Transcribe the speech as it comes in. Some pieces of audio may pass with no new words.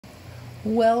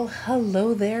Well,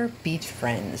 hello there, beach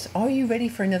friends. Are you ready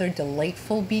for another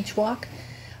delightful beach walk?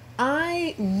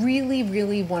 I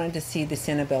really wanted to see the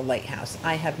Sanibel Lighthouse.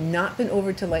 I have not been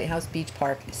over to Lighthouse Beach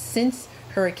Park since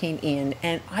Hurricane Ian,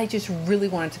 and I just really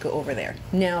wanted to go over there.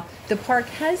 Now, the park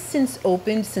has since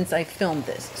opened since I filmed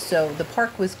this. So the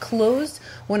park was closed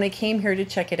when I came here to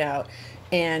check it out.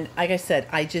 And like I said,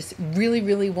 I just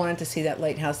really wanted to see that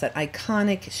lighthouse, that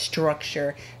iconic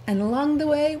structure. And along the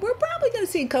way, we're probably going to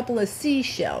see a couple of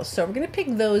seashells. So we're going to pick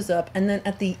those up. And then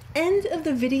at the end of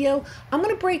the video, I'm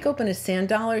going to break open a sand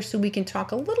dollar so we can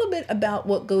talk a little bit about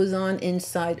what goes on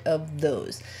inside of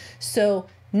those. So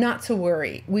not to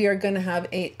worry, we are going to have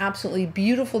an absolutely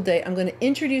beautiful day. I'm going to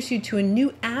introduce you to a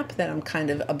new app that I'm kind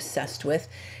of obsessed with.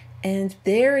 And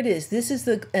there it is. This is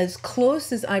as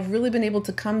close as I've really been able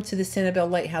to come to the Sanibel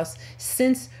Lighthouse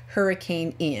since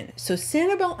Hurricane Ian. So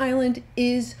Sanibel Island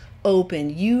is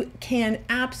open. You can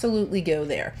absolutely go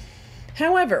there.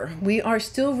 However, we are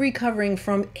still recovering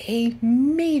from a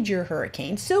major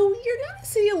hurricane. So you're going to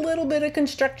see a little bit of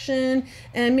construction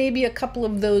and maybe a couple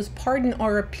of those pardon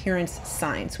our appearance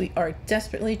signs. We are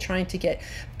desperately trying to get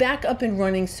back up and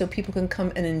running so people can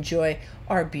come and enjoy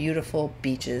our beautiful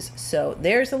beaches. So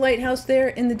there's the lighthouse there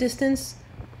in the distance.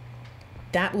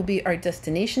 That will be our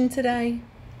destination today.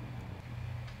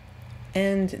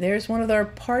 And there's one of our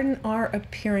pardon our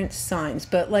appearance signs.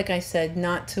 But like I said,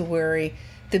 not to worry.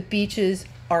 The beaches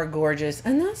are gorgeous,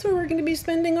 and that's where we're going to be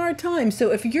spending our time.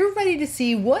 So if you're ready to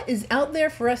see what is out there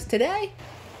for us today,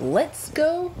 let's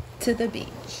go to the beach.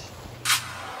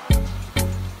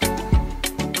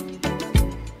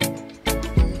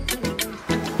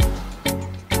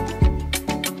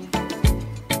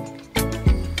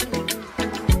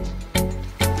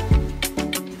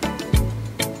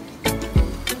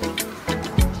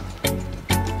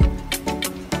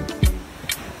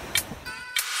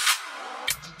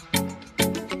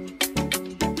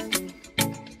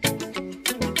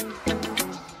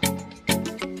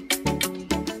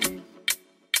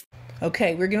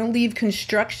 Okay, we're going to leave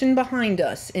construction behind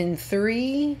us in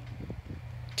 3,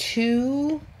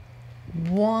 2,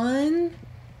 1.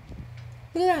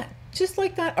 Look at that, just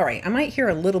like that. All right, I might hear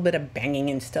a little bit of banging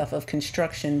and stuff of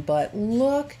construction, but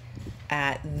look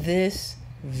at this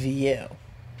view.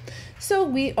 So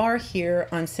we are here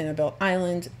on Sanibel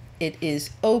Island. It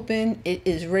is open. It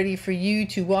is ready for you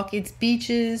to walk its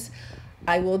beaches.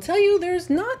 I will tell you,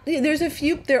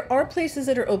 there are places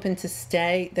that are open to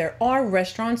stay. There are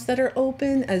restaurants that are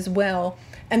open as well.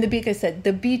 And like I said,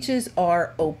 the beaches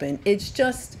are open. It's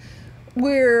just,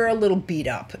 we're a little beat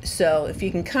up. So if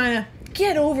you can kind of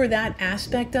get over that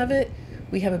aspect of it,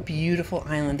 we have a beautiful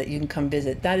island that you can come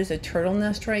visit. That is a turtle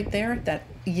nest right there,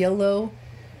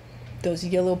 those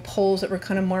yellow poles that were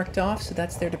kind of marked off. So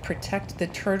that's there to protect the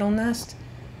turtle nest.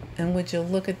 And would you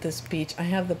look at this beach? I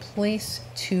have the place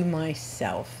to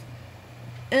myself.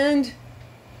 And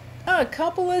a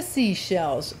couple of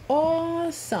seashells.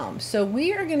 Awesome. So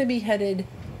we are going to be headed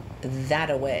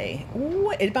that away.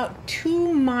 About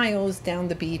 2 miles down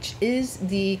the beach is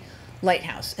the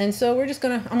lighthouse. And so I'm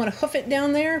going to hoof it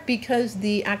down there because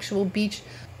the actual beach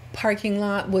parking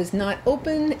lot was not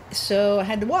open, so I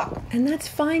had to walk. And that's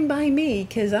fine by me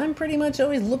because I'm pretty much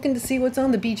always looking to see what's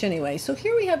on the beach anyway. So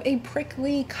here we have a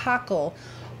prickly cockle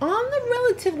on the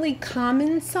relatively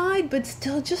common side, but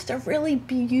still just a really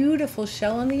beautiful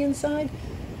shell on the inside.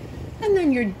 And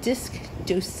then your disc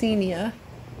dosinia.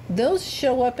 Those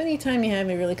show up anytime you have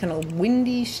a really kind of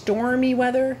windy, stormy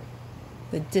weather.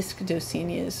 The disc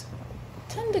dosinias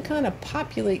tend to kind of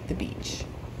populate the beach.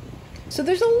 So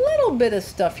there's a little bit of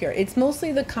stuff here. It's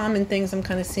mostly the common things I'm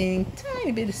kind of seeing.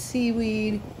 Tiny bit of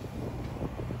seaweed.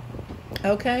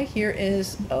 Okay, here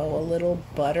is, a little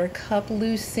buttercup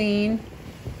lucine.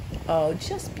 Oh,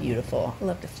 just beautiful. I'll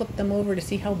have to flip them over to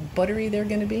see how buttery they're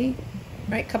going to be.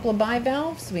 All right, couple of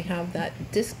bivalves. We have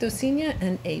that disc dosinia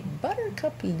and a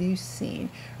buttercup lucine. All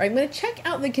right, I'm going to check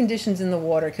out the conditions in the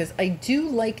water because I do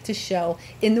like to shell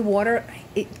in the water.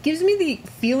 It gives me the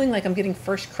feeling like I'm getting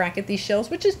first crack at these shells,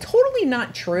 which is totally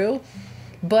not true,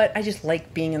 but I just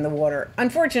like being in the water.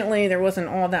 Unfortunately, there wasn't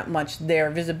all that much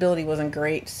there. Visibility wasn't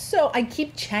great, so I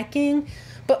keep checking,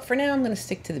 but for now I'm going to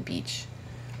stick to the beach.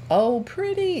 Oh,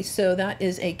 pretty. So that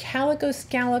is a calico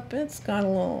scallop. It's got a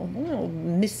little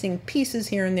missing pieces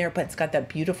here and there, but it's got that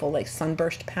beautiful like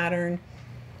sunburst pattern.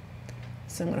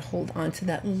 So I'm going to hold on to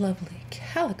that lovely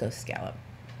calico scallop.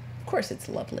 Of course it's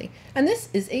lovely. And this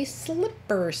is a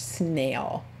slipper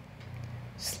snail.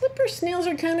 Slipper snails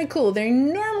are kind of cool. They're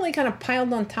normally kind of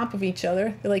piled on top of each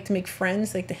other. They like to make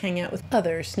friends, like to hang out with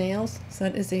other snails. So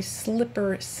that is a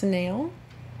slipper snail.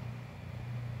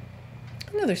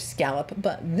 Another scallop,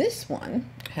 but this one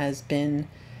has been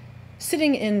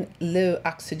sitting in low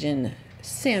oxygen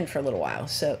sand for a little while,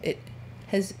 so it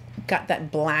has got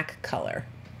that black color.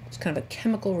 It's kind of a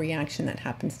chemical reaction that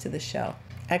happens to the shell.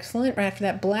 Excellent. Right after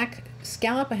that black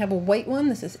scallop, I have a white one.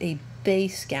 This is a bay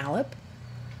scallop.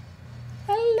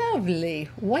 A lovely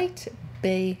white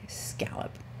bay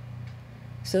scallop.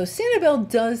 So Sanibel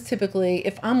does typically,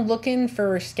 if I'm looking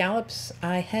for scallops,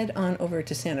 I head on over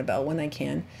to Sanibel when I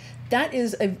can. That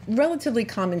is a relatively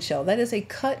common shell. That is a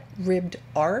cut ribbed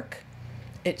arc.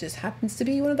 It just happens to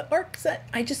be one of the arcs that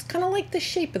I just kind of like the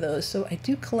shape of those. So I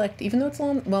do collect, even though it's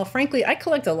long, well, frankly, I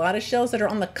collect a lot of shells that are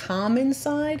on the common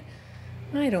side.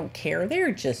 I don't care.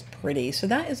 They're just pretty. So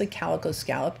that is a calico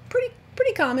scallop.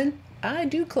 Pretty common. I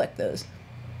do collect those.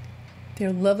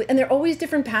 They're lovely. And they're always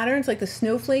different patterns, like the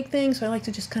snowflake thing. So I like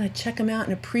to just kind of check them out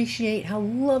and appreciate how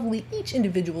lovely each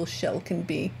individual shell can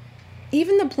be.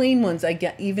 Even the plain ones I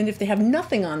get, even if they have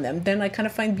nothing on them, then I kind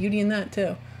of find beauty in that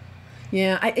too.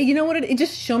 Yeah, you know what? It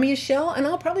just show me a shell and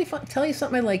I'll probably tell you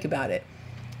something I like about it.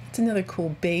 It's another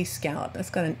cool bay scallop. That's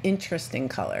got an interesting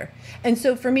color. And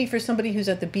so for me, for somebody who's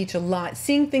at the beach a lot,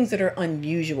 seeing things that are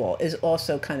unusual is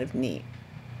also kind of neat.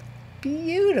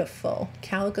 Beautiful.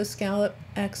 Calico scallop,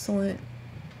 excellent.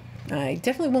 I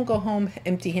definitely won't go home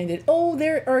empty-handed. Oh,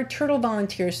 there are turtle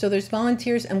volunteers. So there's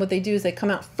volunteers, and what they do is they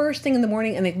come out first thing in the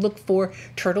morning and they look for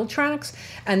turtle tracks.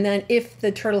 And then if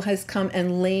the turtle has come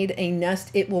and laid a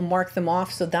nest, it will mark them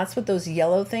off. So that's what those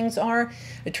yellow things are.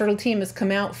 The turtle team has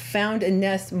come out, found a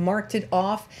nest, marked it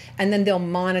off, and then they'll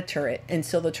monitor it. And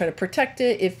so they'll try to protect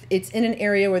it. If it's in an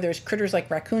area where there's critters like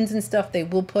raccoons and stuff, they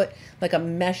will put like a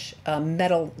mesh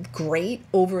metal grate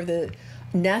over the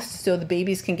nest so the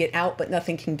babies can get out but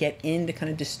nothing can get in to kind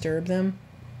of disturb them.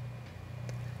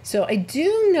 So I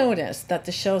do notice that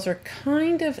the shells are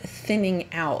kind of thinning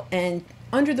out, and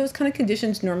under those kind of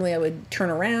conditions normally I would turn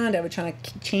around, I would try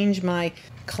to change my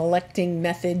collecting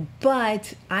method,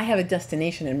 but I have a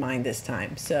destination in mind this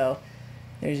time, so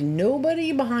there's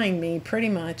nobody behind me pretty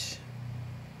much.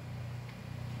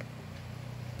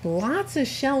 Lots of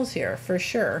shells here for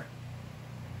sure.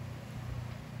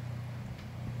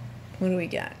 What do we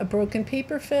got? A broken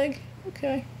paper fig?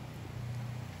 Okay.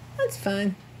 That's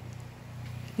fine.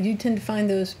 I do tend to find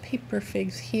those paper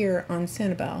figs here on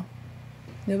Sanibel.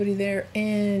 Nobody there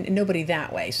and nobody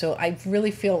that way. So I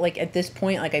really feel like at this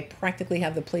point, like I practically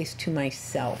have the place to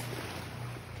myself.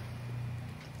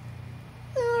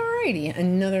 Alrighty,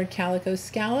 another calico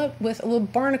scallop with a little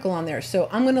barnacle on there. So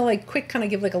I'm gonna like quick kind of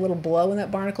give like a little blow in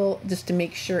that barnacle just to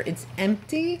make sure it's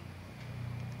empty.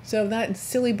 So that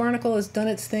silly barnacle has done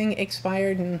its thing,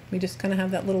 expired, and we just kind of have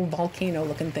that little volcano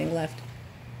looking thing left.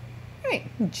 All right,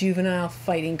 juvenile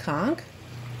fighting conch.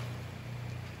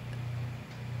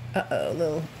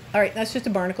 Uh-oh, all right, that's just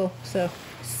a barnacle, so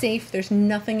safe, there's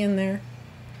nothing in there.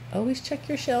 Always check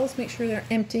your shells, make sure they're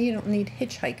empty, you don't need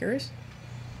hitchhikers.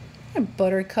 A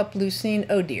buttercup lucine,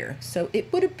 oh dear. So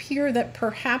it would appear that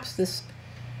perhaps this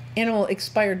animal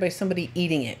expired by somebody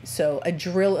eating it. So a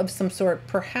drill of some sort,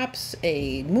 perhaps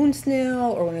a moon snail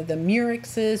or one of the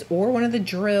murex or one of the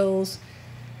drills,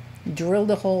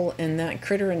 drilled a hole in that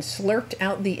critter and slurped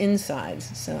out the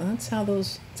insides. So that's how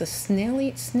those, it's a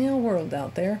snail world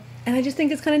out there. And I just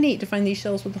think it's kind of neat to find these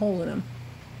shells with holes in them.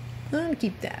 I'll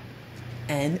keep that.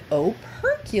 And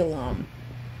operculum.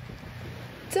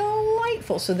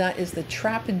 Delightful. So that is the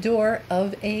trapdoor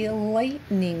of a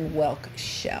lightning whelk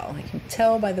shell. I can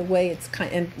tell by the way it's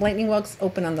kind of, and lightning whelks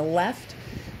open on the left.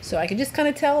 So I can just kind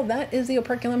of tell that is the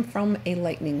operculum from a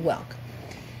lightning whelk.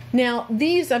 Now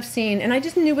these I've seen and I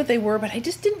just knew what they were, but I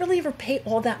just didn't really ever pay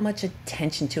all that much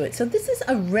attention to it. So this is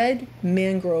a red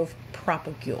mangrove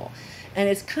propagule. And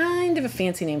it's kind of a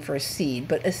fancy name for a seed,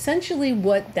 but essentially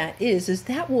what that is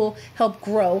that will help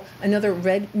grow another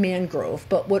red mangrove.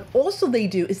 But what also they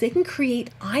do is they can create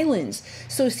islands.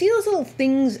 So see those little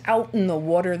things out in the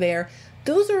water there?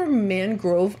 Those are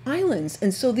mangrove islands.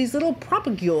 And so these little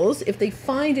propagules, if they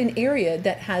find an area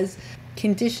that has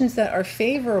conditions that are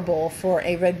favorable for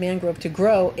a red mangrove to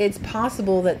grow, it's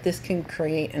possible that this can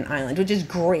create an island, which is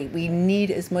great. We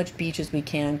need as much beach as we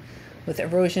can with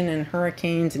erosion and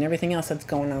hurricanes and everything else that's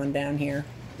going on down here.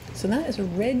 So that is a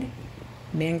red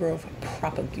mangrove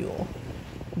propagule.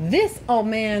 This, oh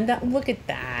man, look at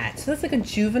that. So that's like a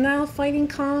juvenile fighting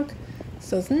conch.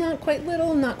 So it's not quite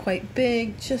little, not quite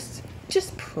big, just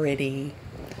pretty.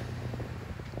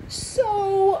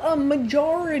 So a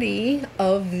majority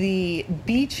of the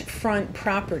beachfront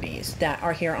properties that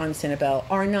are here on Sanibel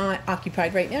are not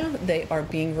occupied right now. They are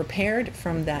being repaired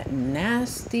from that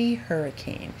nasty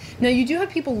hurricane. Now you do have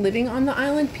people living on the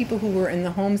island, people who were in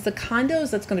the homes. The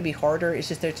condos, that's going to be harder. It's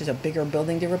just there's just a bigger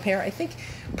building to repair. I think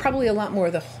probably a lot more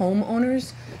of the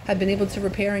homeowners have been able to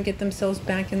repair and get themselves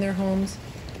back in their homes.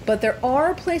 But there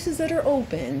are places that are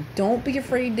open. Don't be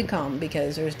afraid to come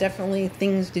because there's definitely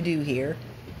things to do here.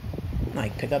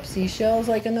 Like pick up seashells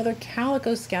like another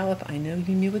calico scallop. I know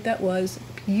you knew what that was.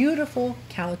 Beautiful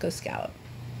calico scallop.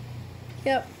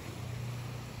 Yep.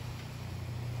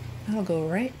 I'll go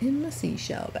right in my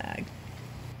seashell bag.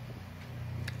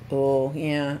 Oh,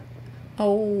 yeah.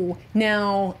 Oh,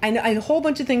 now, I know a whole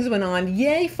bunch of things went on.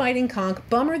 Yay, fighting conch.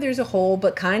 Bummer there's a hole,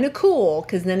 but kind of cool,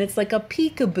 because then it's like a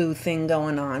peekaboo thing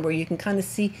going on where you can kind of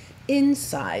see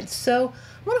inside. So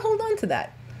I'm going to hold on to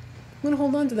that. I'm going to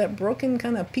hold on to that broken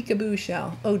kind of peekaboo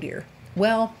shell. Oh, dear.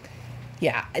 Well,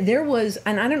 yeah, there was,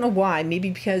 and I don't know why,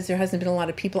 maybe because there hasn't been a lot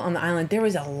of people on the island, there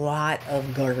was a lot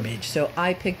of garbage. So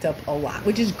I picked up a lot,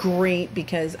 which is great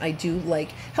because I do like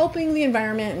helping the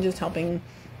environment and just helping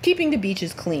keeping the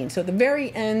beaches clean. So at the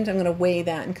very end, I'm going to weigh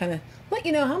that and kind of let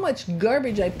you know how much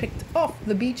garbage I picked off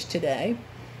the beach today,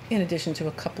 in addition to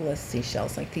a couple of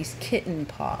seashells, like these kitten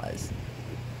paws.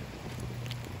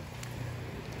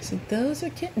 So those are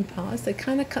kitten paws. They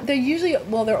kind of, they're usually,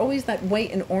 well, they're always that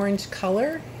white and orange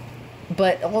color,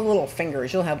 but all the little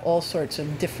fingers, you'll have all sorts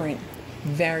of different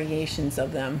variations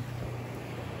of them.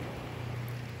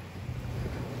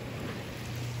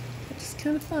 It's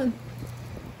kind of fun.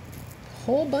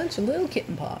 Whole bunch of little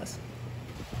kitten paws.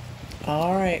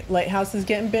 All right, lighthouse is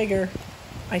getting bigger.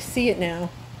 I see it now.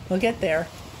 We'll get there.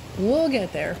 We'll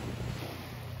get there.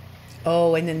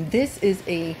 Oh, and then this is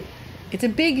it's a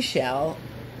big shell,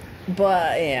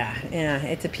 but yeah,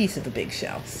 it's a piece of a big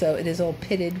shell. So it is all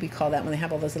pitted. We call that when they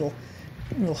have all those little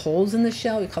holes in the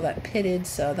shell. We call that pitted.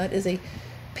 So that is a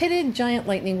pitted giant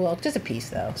lightning whelk. Just a piece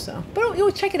though. So, but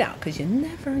you'll check it out because you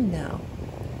never know.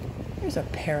 Here's a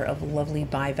pair of lovely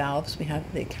bivalves. We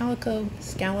have the calico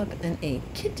scallop and a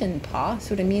kitten paw.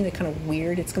 See what I mean? They're kind of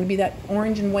weird. It's going to be that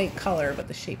orange and white color, but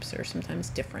the shapes are sometimes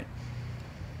different.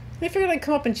 And I figured I'd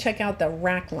come up and check out the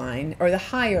rack line, or the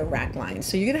higher rack line.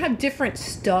 So you're going to have different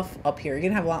stuff up here. You're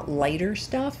going to have a lot lighter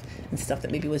stuff and stuff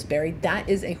that maybe was buried. That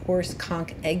is a horse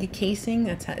conch egg casing.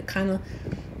 That's how kind of,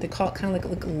 they call it kind of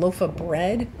like a loaf of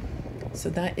bread. So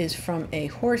that is from a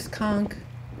horse conch.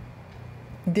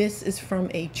 This is from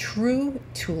a true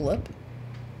tulip.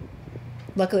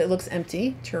 Luckily it looks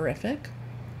empty. Terrific.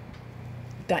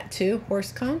 That too,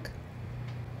 horse conch.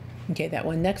 Okay, that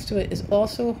one next to it is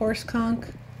also a horse conch.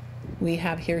 We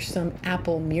have here some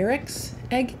apple murex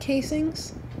egg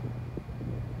casings.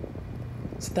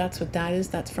 So that's what that is.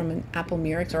 That's from an apple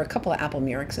murex, or a couple of apple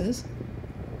murexes.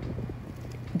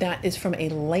 That is from a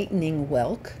lightning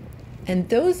whelk. And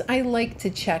those I like to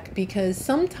check because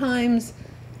sometimes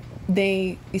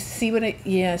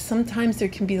sometimes there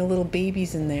can be the little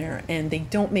babies in there and they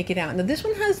don't make it out. Now this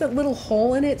one has that little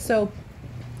hole in it, so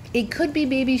it could be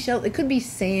baby shell, it could be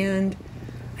sand.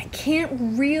 I can't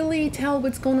really tell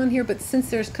what's going on here, but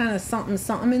since there's kind of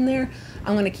something in there,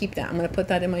 I'm going to keep that. I'm going to put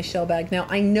that in my shell bag. Now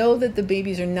I know that the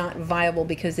babies are not viable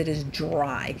because it is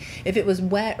dry. If it was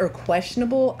wet or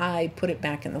questionable, I put it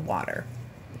back in the water.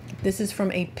 This is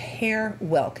from a pear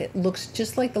whelk. It looks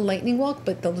just like the lightning whelk,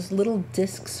 but those little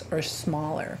discs are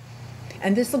smaller.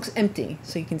 And this looks empty.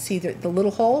 So you can see the little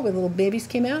hole where the little babies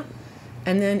came out.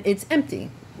 And then it's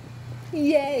empty.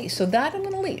 Yay! So that I'm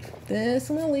going to leave. This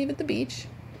I'm going to leave at the beach.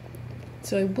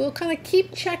 So I will kind of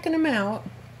keep checking them out.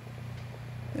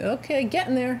 Okay,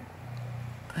 getting there.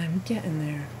 I'm getting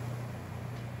there.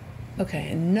 Okay,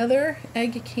 another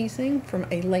egg casing from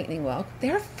a lightning whelk.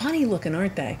 They are funny looking,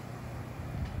 aren't they?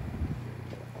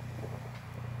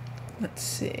 Let's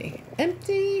see,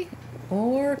 empty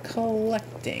or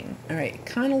collecting? All right,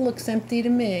 kind of looks empty to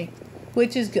me,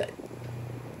 which is good.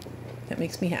 That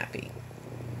makes me happy.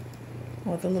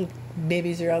 All the little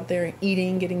babies are out there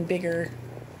eating, getting bigger,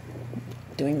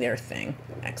 doing their thing.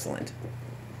 Excellent.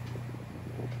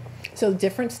 So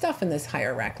different stuff in this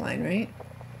higher rack line, right?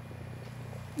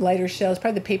 Lighter shells,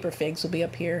 probably the paper figs will be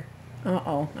up here.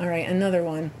 Uh-oh, all right, another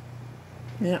one.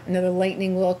 Yeah, another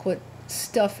lightning whelk with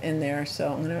stuff in there,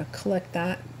 so I'm going to collect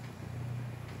that.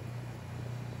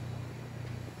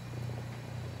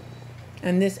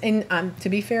 And this, and to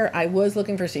be fair, I was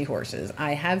looking for seahorses.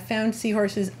 I have found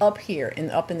seahorses up here,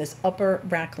 up in this upper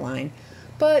rack line,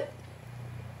 but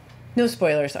No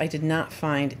spoilers, I did not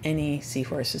find any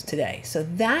seahorses today. So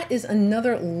that is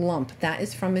another lump. That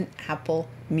is from an apple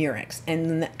murex. And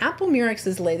when the apple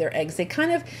murexes lay their eggs, they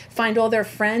kind of find all their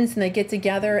friends and they get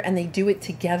together and they do it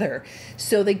together.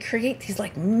 So they create these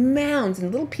like mounds, and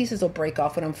little pieces will break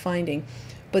off what I'm finding.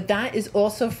 But that is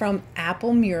also from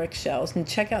apple murex shells. And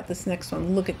check out this next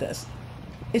one. Look at this.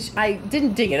 I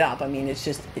didn't dig it up. I mean, it's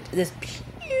just this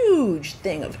huge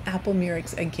thing of apple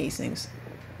murex egg casings.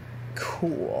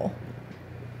 Cool.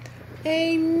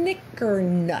 A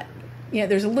knickernut. Yeah,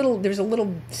 there's a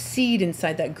little seed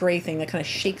inside that gray thing that kind of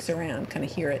shakes around. Kind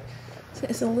of hear it. So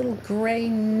it's a little gray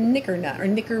knickernut, or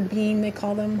knicker bean they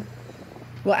call them.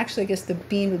 Well, actually, I guess the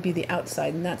bean would be the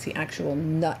outside, and that's the actual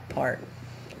nut part.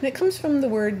 And it comes from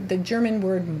the German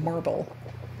word marble.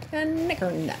 A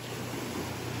knickernut.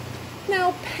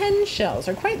 Now, pen shells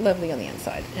are quite lovely on the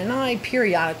inside, and I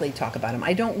periodically talk about them.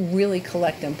 I don't really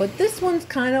collect them, but this one's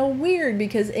kind of weird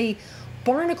because a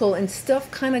barnacle and stuff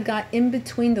kind of got in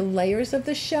between the layers of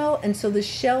the shell, and so the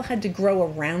shell had to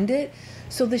grow around it.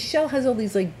 So the shell has all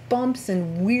these like bumps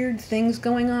and weird things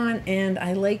going on, and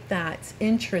I like that. It's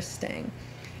interesting.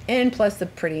 And plus the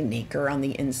pretty nacre on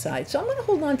the inside. So I'm going to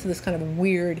hold on to this kind of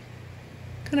weird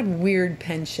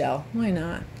pen shell. Why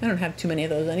not? I don't have too many of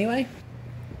those anyway.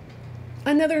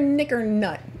 Another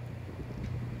knickernut.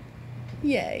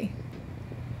 Yay.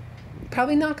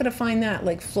 Probably not going to find that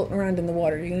like floating around in the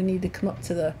water. You're going to need to come up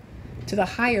to the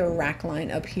higher rack line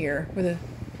up here where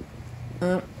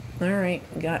the all right,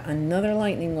 got another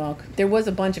lightning walk. There was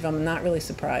a bunch of them. I'm not really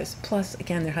surprised. Plus,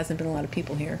 again, there hasn't been a lot of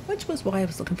people here, which was why I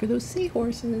was looking for those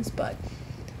seahorses, but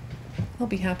I'll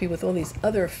be happy with all these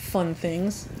other fun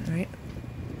things. All right.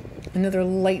 Another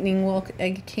lightning walk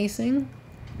egg casing.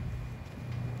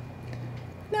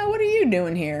 Now, what are you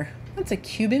doing here? That's a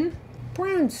Cuban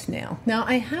brown snail. Now,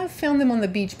 I have found them on the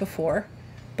beach before,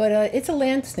 but it's a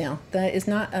land snail. That is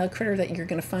not a critter that you're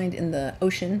going to find in the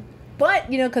ocean.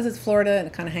 But, you know, because it's Florida and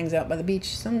it kind of hangs out by the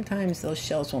beach, sometimes those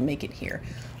shells will make it here.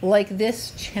 Like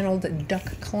this channeled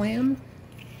duck clam,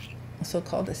 also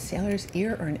called a sailor's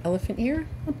ear or an elephant ear.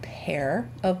 A pair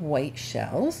of white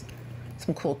shells.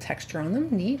 Some cool texture on them.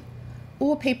 Neat.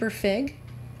 Ooh, a paper fig.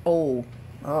 Oh.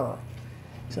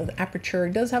 So the aperture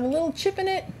does have a little chip in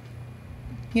it.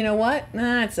 You know what?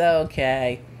 That's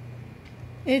okay.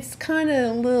 It's kind of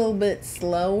a little bit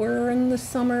slower in the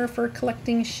summer for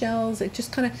collecting shells. It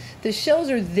just kind of, the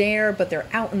shells are there, but they're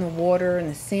out in the water and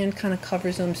the sand kind of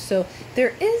covers them. So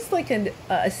there is like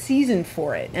a season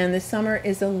for it, and the summer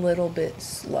is a little bit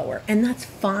slower. And that's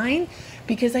fine,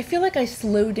 because I feel like I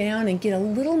slow down and get a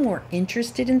little more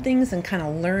interested in things and kind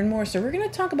of learn more. So we're going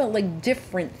to talk about like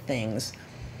different things.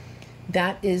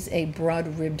 That is a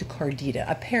broad-ribbed cardita,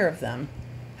 a pair of them.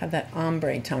 Have that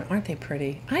ombre tone. Aren't they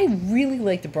pretty? I really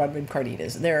like the broad-ribbed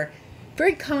carditas. They're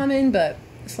very common, but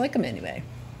it's like them anyway.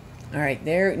 All right,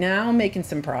 they're now making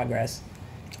some progress.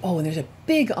 Oh, and there's a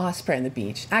big osprey on the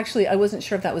beach. Actually, I wasn't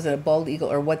sure if that was a bald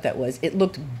eagle or what that was. It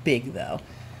looked big, though.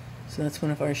 So that's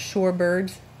one of our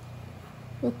shorebirds.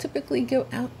 We'll typically go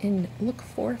out and look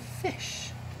for fish.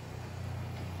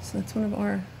 So that's one of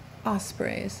our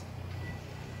ospreys.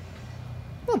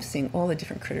 Love seeing all the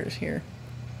different critters here.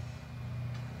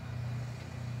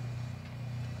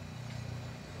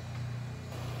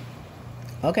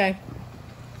 Okay,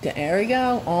 there we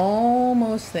go,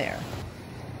 almost there.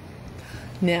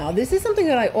 Now, this is something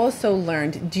that I also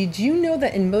learned. Did you know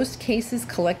that in most cases,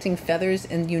 collecting feathers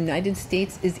in the United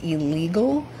States is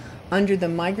illegal under the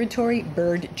Migratory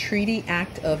Bird Treaty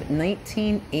Act of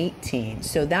 1918?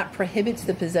 So that prohibits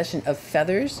the possession of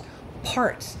feathers,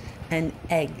 parts, and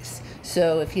eggs.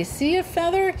 So if you see a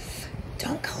feather,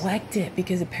 don't collect it,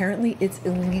 because apparently it's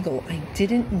illegal. I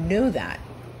didn't know that,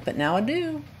 but now I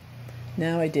do.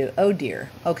 Now I do. Oh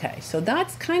dear. Okay, so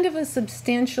that's kind of a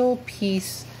substantial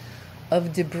piece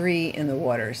of debris in the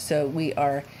water. So we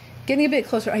are getting a bit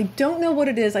closer. I don't know what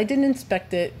it is. I didn't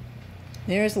inspect it.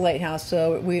 There's the lighthouse.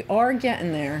 So we are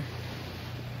getting there.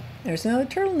 There's another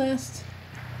turtle nest.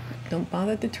 Don't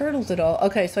bother the turtles at all.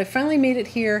 Okay, so I finally made it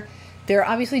here. They're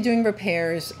obviously doing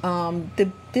repairs.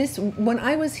 When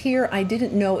I was here, I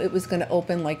didn't know it was going to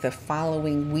open like the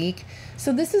following week.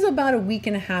 So this is about a week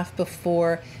and a half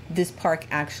before this park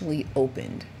actually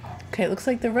opened. Okay, it looks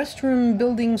like the restroom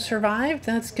building survived.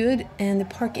 That's good. And the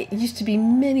park, it used to be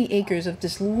many acres of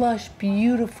this lush,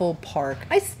 beautiful park.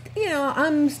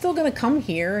 I'm still going to come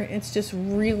here. It's just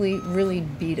really, really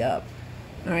beat up.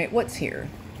 All right, what's here?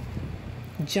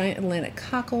 Giant Atlantic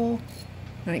cockle.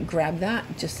 All right, grab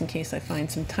that just in case I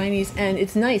find some tinies. And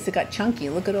it's nice, it got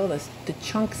chunky. Look at all the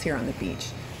chunks here on the beach.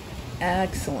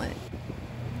 Excellent.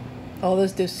 All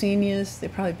those Dosinias,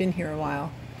 they've probably been here a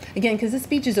while. Again, because this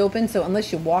beach is open, so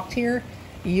unless you walked here,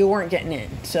 you weren't getting in.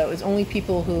 So it was only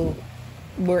people who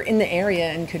were in the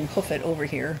area and could hoof it over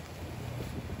here.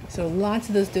 So lots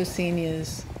of those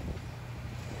Dosenias.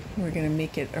 We're going to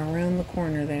make it around the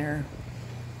corner there.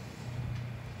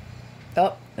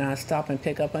 Oh, and I'll stop and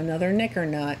pick up another knicker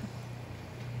nut.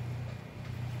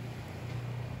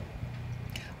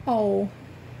 Oh,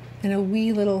 and a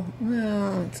wee little,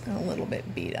 well, it's got a little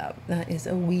bit beat up. That is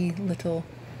a wee little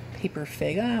paper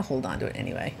fig. I'll hold on to it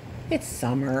anyway. It's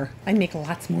summer. I make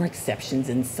lots more exceptions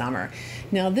in summer.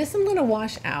 Now this I'm going to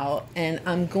wash out, and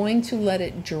I'm going to let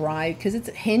it dry because it's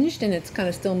hinged and it's kind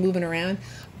of still moving around.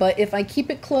 But if I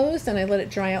keep it closed and I let it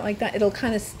dry out like that, it'll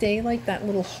kind of stay like that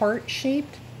little heart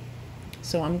shaped.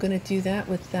 So I'm going to do that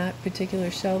with that particular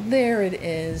shell. There it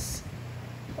is.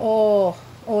 Oh,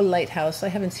 Lighthouse, I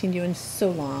haven't seen you in so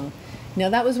long. Now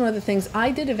that was one of the things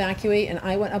I did evacuate, and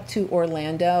I went up to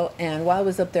Orlando, and while I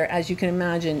was up there, as you can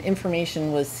imagine,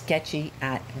 information was sketchy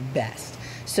at best.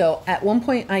 So at one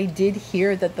point I did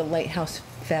hear that the lighthouse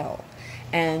fell,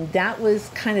 and that was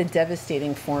kind of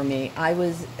devastating for me. I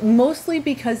was mostly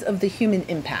because of the human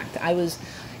impact.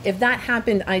 If that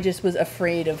happened, I just was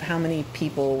afraid of how many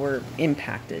people were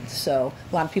impacted. So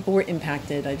a lot of people were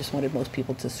impacted. I just wanted most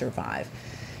people to survive.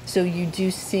 So you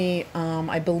do see,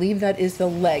 I believe that is the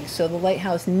leg. So the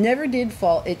lighthouse never did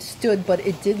fall. It stood, but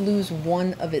it did lose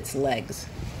one of its legs.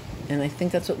 And I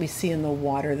think that's what we see in the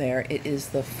water there. It is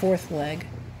the fourth leg.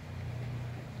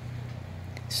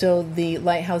 So the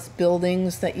lighthouse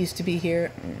buildings that used to be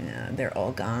here, yeah, they're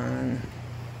all gone.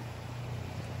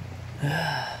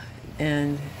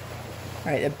 And,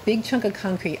 all right, a big chunk of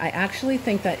concrete. I actually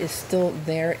think that is still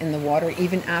there in the water,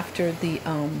 even after the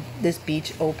this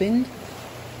beach opened.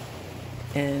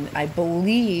 And I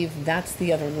believe that's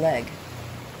the other leg.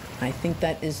 I think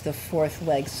that is the fourth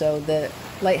leg. So the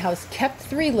lighthouse kept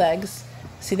 3 legs.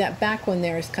 See, that back one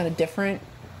there is kind of different.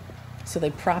 So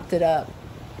they propped it up.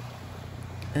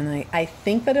 And I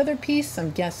think that other piece,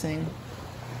 I'm guessing,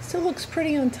 still looks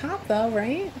pretty on top though,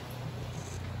 right?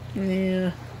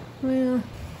 Yeah, well,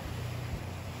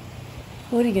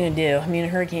 what are you gonna do? I mean, a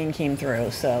hurricane came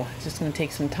through, so it's just gonna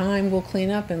take some time. We'll clean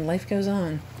up and life goes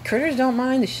on. Critters don't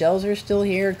mind. The shells are still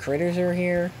here. Critters are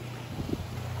here.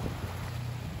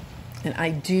 And I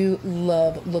do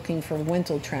love looking for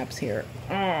wintle traps here.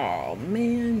 Oh,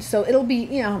 man. So it'll be,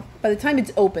 you know, by the time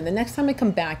it's open, the next time I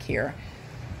come back here,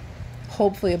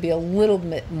 hopefully it'll be a little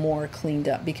bit more cleaned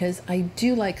up, because I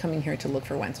do like coming here to look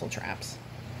for wintle traps.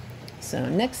 So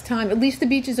next time, at least the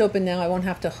beach is open now. I won't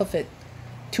have to hoof it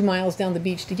 2 miles down the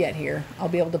beach to get here. I'll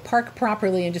be able to park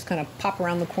properly and just kind of pop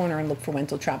around the corner and look for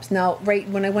wintle traps. Now, right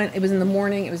when I went, it was in the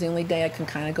morning. It was the only day I can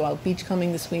kind of go out beach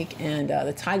combing this week, and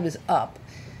the tide was up.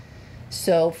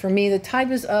 So for me, the tide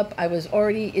was up. I was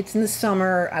already, it's in the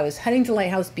summer. I was heading to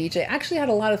Lighthouse Beach. I actually had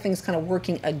a lot of things kind of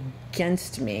working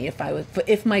against me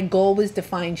if my goal was to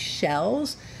find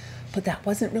shells, but that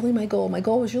wasn't really my goal. My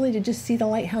goal was really to just see the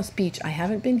Lighthouse Beach. I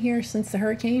haven't been here since the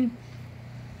hurricane.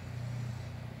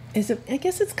 I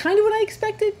guess it's kind of what I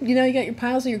expected. You know, you got your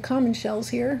piles of your common shells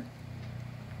here.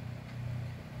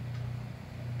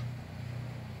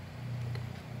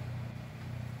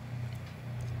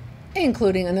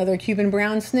 Including another Cuban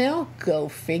brown snail. Go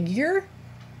figure.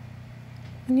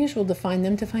 Unusual to find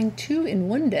them, to find 2 in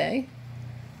one day.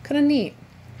 Kind of neat.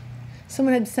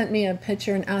 Someone had sent me a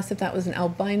picture and asked if that was an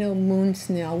albino moon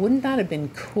snail. Wouldn't that have been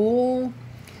cool?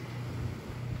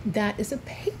 That is a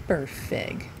paper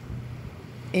fig.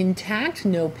 Intact,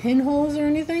 no pinholes or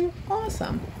anything.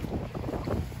 Awesome.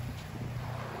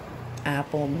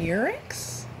 Apple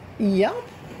murex. Yup.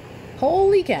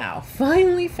 Holy cow.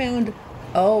 Finally found,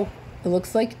 oh, it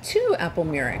looks like 2 apple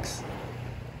murex.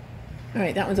 All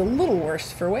right, that one's a little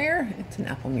worse for wear. It's an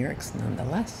apple murex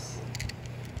nonetheless.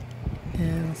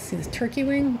 And let's see this turkey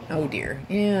wing. Oh dear.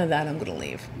 Yeah, that I'm gonna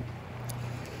leave.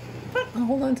 But I'll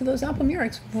hold on to those apple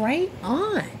murex. Right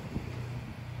on.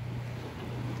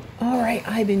 All right,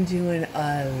 I've been doing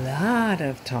a lot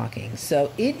of talking,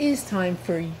 so it is time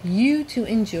for you to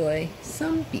enjoy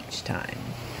some beach time.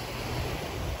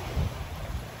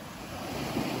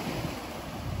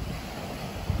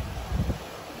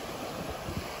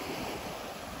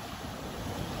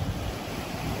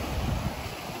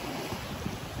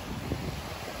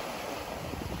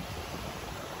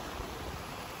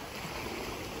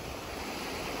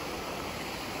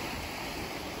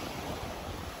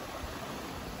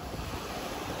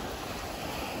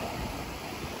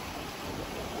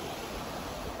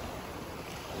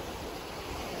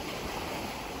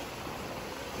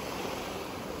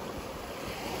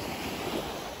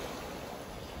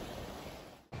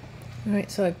 All right,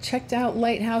 so I've checked out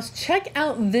Lighthouse. Check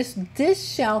out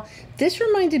this shell. This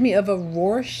reminded me of a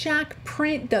Rorschach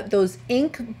print, those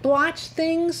ink blotch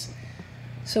things.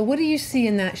 So what do you see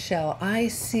in that shell? I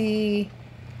see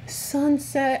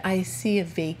sunset. I see a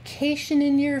vacation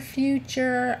in your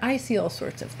future. I see all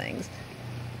sorts of things.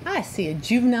 I see a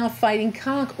juvenile fighting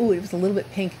conch. Oh, it was a little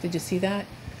bit pink. Did you see that?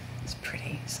 It's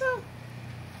pretty. So,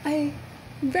 a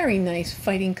very nice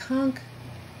fighting conch.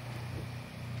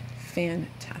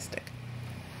 Fantastic.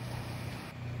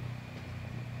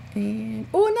 And,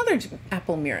 oh, another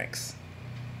apple murex.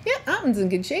 Yeah, that one's in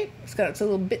good shape. It's got its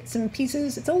little bits and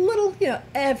pieces. It's a little, you know,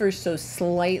 ever so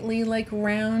slightly like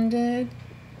rounded.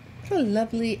 It's a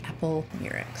lovely apple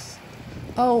murex.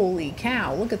 Holy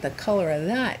cow, look at the color of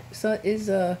that. So it is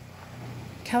a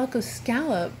calico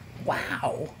scallop.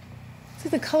 Wow. See,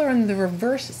 the color on the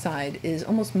reverse side is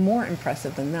almost more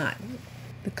impressive than that.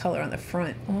 The color on the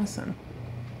front, awesome.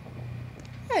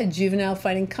 Yeah, juvenile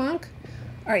fighting conch.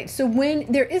 All right, so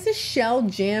when there is a shell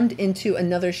jammed into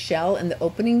another shell in the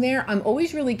opening there, I'm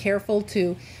always really careful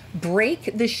to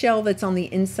break the shell that's on the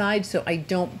inside so I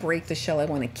don't break the shell I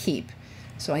want to keep.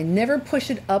 So I never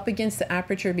push it up against the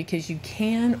aperture because you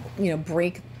can, you know,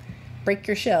 break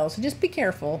your shell. So just be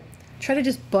careful. Try to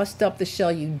just bust up the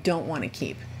shell you don't want to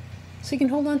keep. So you can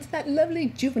hold on to that lovely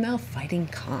juvenile fighting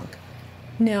conch.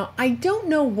 Now, I don't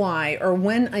know why or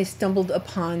when I stumbled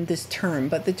upon this term,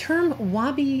 but the term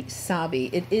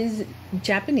wabi-sabi, it is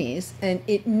Japanese, and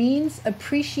it means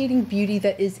appreciating beauty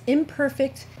that is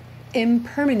imperfect,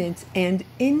 impermanent, and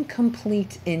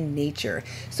incomplete in nature.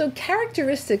 So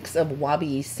characteristics of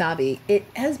wabi-sabi, it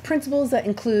has principles that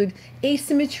include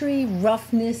asymmetry,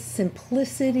 roughness,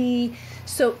 simplicity.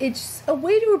 So it's a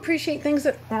way to appreciate things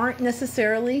that aren't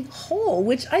necessarily whole,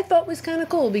 which I thought was kind of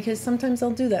cool because sometimes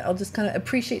I'll do that. I'll just kind of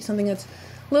appreciate something that's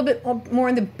a little bit more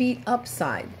on the beat up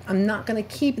side. I'm not going to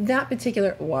keep that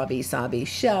particular wabi-sabi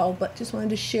shell, but just wanted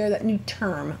to share that new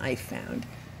term I found.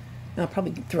 And I'll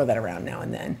probably throw that around now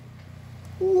and then.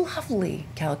 Lovely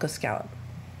calico scallop.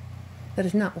 That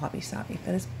is not wabi-sabi.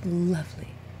 That is lovely.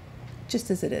 Just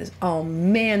as it is. Oh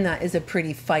man, that is a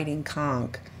pretty fighting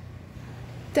conch.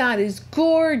 That is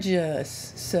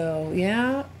gorgeous. So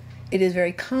yeah, it is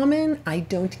very common. I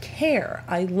don't care.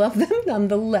 I love them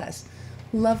nonetheless.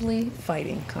 Lovely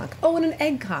fighting conch. Oh, and an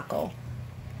egg cockle.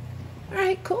 All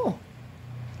right, cool.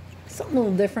 Something a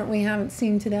little different we haven't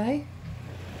seen today.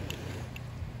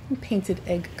 Painted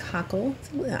egg cockle.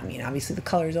 I mean, obviously the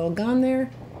color is all gone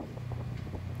there.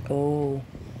 Oh,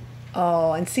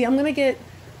 and see, I'm gonna get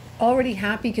already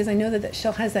happy because I know that that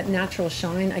shell has that natural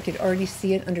shine. I could already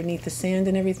see it underneath the sand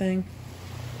and everything.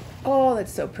 Oh,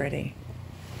 that's so pretty.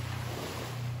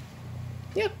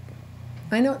 Yep.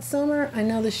 I know it's summer. I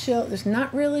know the shell, there's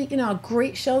not really, you know, a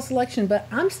great shell selection, but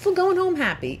I'm still going home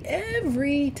happy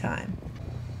every time.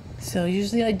 So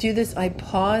usually I do this, I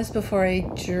pause before I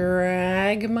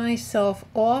drag myself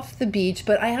off the beach,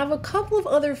 but I have a couple of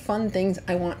other fun things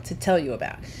I want to tell you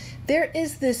about. There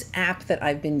is this app that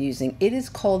I've been using. It is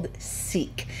called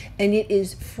Seek, and it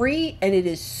is free and it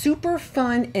is super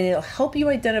fun and it'll help you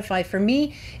identify. For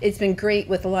me, it's been great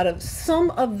with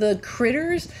some of the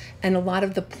critters and a lot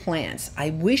of the plants. I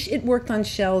wish it worked on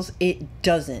shells. It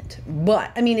doesn't,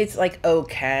 but I mean, it's like,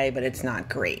 okay, but it's not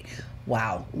great.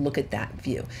 Wow, look at that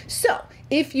view. So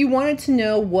if you wanted to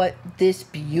know what this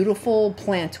beautiful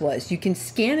plant was, you can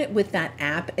scan it with that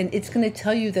app and it's going to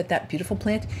tell you that that beautiful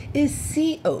plant is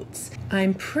sea oats.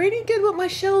 I'm pretty good with my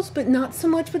shells, but not so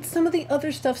much with some of the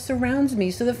other stuff surrounds me.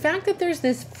 So the fact that there's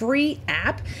this free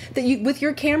app that you, with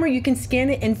your camera, you can scan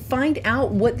it and find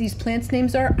out what these plants'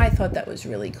 names are, I thought that was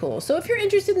really cool. So if you're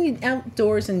interested in the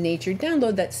outdoors and nature,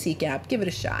 download that Seek app, give it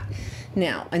a shot.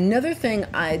 Now, another thing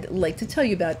I'd like to tell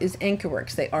you about is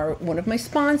Anchorworks. They are one of my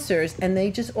sponsors and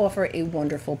they just offer a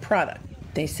wonderful product.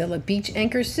 They sell a beach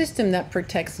anchor system that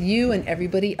protects you and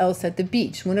everybody else at the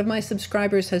beach. One of my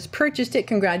subscribers has purchased it.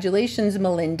 Congratulations,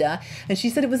 Melinda. And she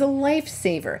said it was a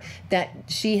lifesaver, that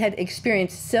she had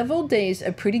experienced several days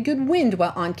of pretty good wind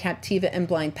while on Captiva and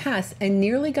Blind Pass and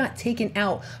nearly got taken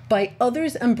out by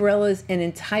others' umbrellas and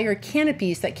entire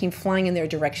canopies that came flying in their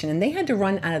direction. And they had to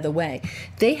run out of the way.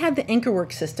 They had the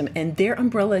Anchorworks system and their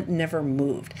umbrella never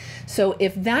moved. So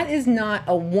if that is not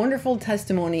a wonderful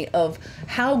testimony of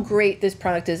how great this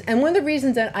product is, and one of the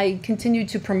reasons that I continue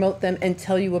to promote them and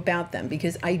tell you about them,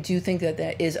 because I do think that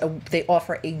they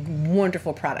offer a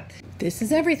wonderful product. This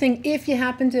is everything. If you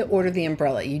happen to order the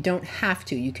umbrella, you don't have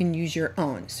to. You can use your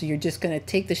own. So you're just going to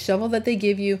take the shovel that they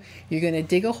give you, you're going to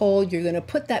dig a hole, you're going to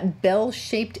put that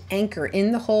bell-shaped anchor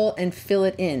in the hole and fill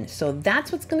it in. So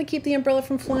that's what's going to keep the umbrella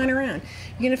from flying around.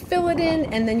 You're going to fill it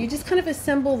in, and then you just kind of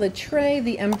assemble the tray,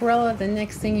 the umbrella. The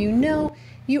next thing you know,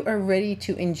 you are ready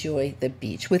to enjoy the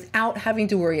beach without having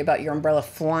to worry about your umbrella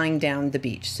flying down the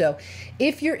beach. So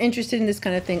if you're interested in this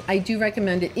kind of thing, I do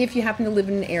recommend it if you happen to live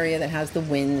in an area that has the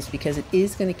winds, because it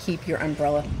is going to keep your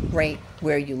umbrella right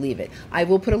where you leave it. I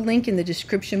will put a link in the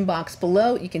description box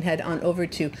below. You can head on over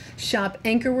to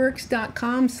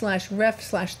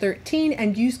shopanchorworks.com/ref/13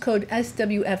 and use code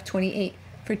SWF28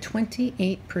 for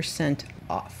 28%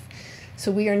 off.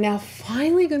 So we are now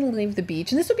finally going to leave the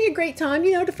beach, and this would be a great time,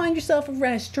 you know, to find yourself a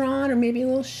restaurant or maybe a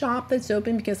little shop that's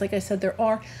open, because like I said, there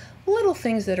are little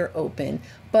things that are open.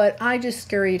 But I just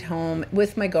scurried home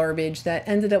with my garbage that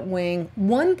ended up weighing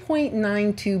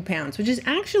 1.92 pounds, which is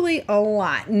actually a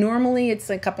lot. Normally it's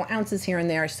a couple ounces here and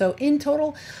there. So in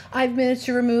total, I've managed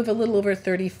to remove a little over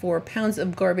 34 pounds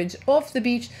of garbage off the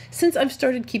beach since I've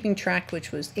started keeping track,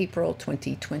 which was April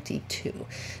 2022.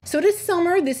 So this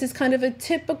summer, this is kind of a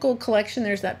typical collection.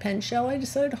 There's that pen shell I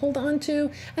decided to hold on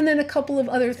to, and then a couple of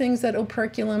other things, that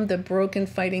operculum, the broken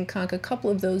fighting conch, a couple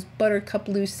of those buttercup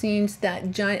leucines,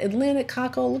 that giant Atlantic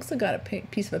cockle, looks like got a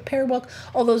piece of a pear buck,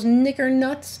 all those knicker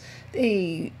nuts,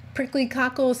 a prickly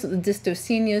cockles, the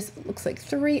distocenias, looks like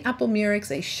 3 apple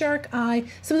murex, a shark eye,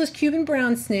 some of those Cuban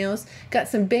brown snails, got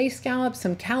some bay scallops,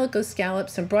 some calico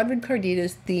scallops, some broadwood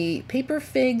carditas, the paper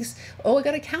figs, oh, I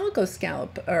got a calico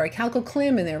scallop, or a calico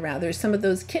clam in there rather, some of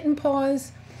those kitten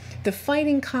paws, the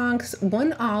fighting conchs,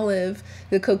 1 olive,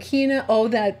 the coquina, oh,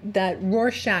 that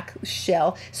Rorschach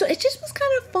shell. So it just was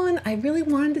kind of fun. I really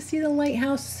wanted to see the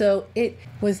lighthouse, so it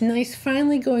was nice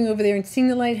finally going over there and seeing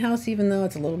the lighthouse, even though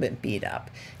it's a little bit beat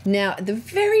up. Now, at the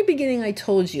very beginning, I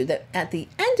told you that at the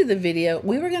end of the video,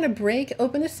 we were going to break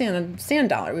open a sand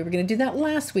dollar. We were going to do that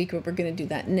last week, but we're going to do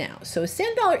that now. So a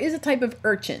sand dollar is a type of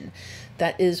urchin.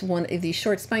 That is one of the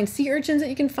short spine sea urchins that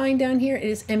you can find down here. It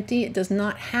is empty. It does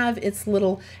not have its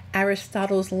little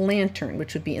Aristotle's lantern,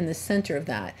 which would be in the center of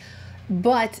that.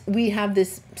 But we have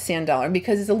this sand dollar,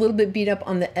 because it's a little bit beat up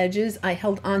on the edges. I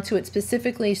held onto it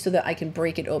specifically so that I can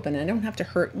break it open. I don't have to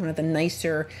hurt one of the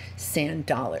nicer sand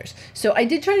dollars. So I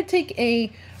did try to take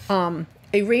a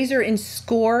razor and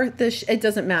score this. It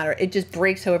doesn't matter. It just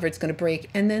breaks however it's going to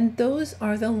break. And then those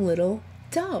are the little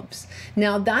doves.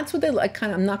 Now that's what they look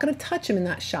kind of. I'm not going to touch them in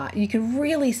that shot. You can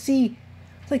really see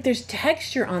like there's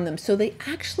texture on them, so they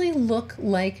actually look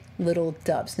like little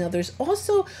doves. Now there's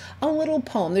also a little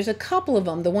poem. There's a couple of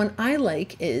them. The one I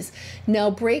like is,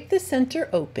 now break the center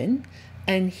open,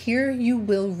 and here you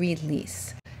will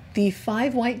release the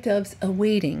 5 white doves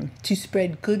awaiting to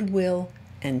spread goodwill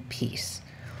and peace.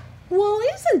 Well,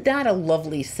 isn't that a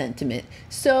lovely sentiment?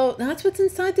 So that's what's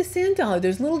inside the sand dollar.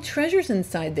 There's little treasures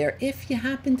inside there if you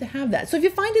happen to have that. So if you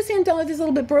find a sand dollar that's a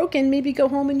little bit broken, maybe go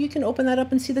home and you can open that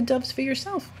up and see the doves for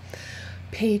yourself.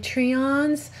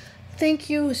 Patreons, thank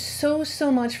you so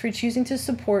much for choosing to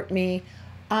support me.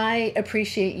 I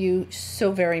appreciate you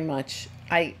so very much.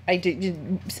 I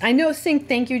know saying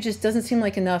thank you just doesn't seem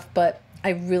like enough, but I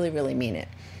really mean it.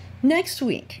 Next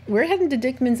week, we're heading to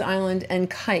Dickman's Island and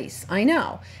Kais, I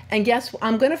know. And guess what?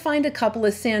 I'm going to find a couple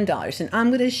of sand dollars, and I'm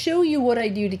going to show you what I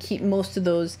do to keep most of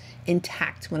those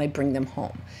intact when I bring them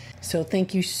home. So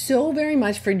thank you so very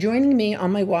much for joining me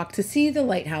on my walk to see the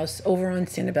lighthouse over on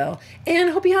Sanibel, and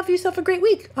I hope you have yourself a great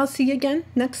week. I'll see you again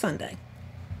next Sunday.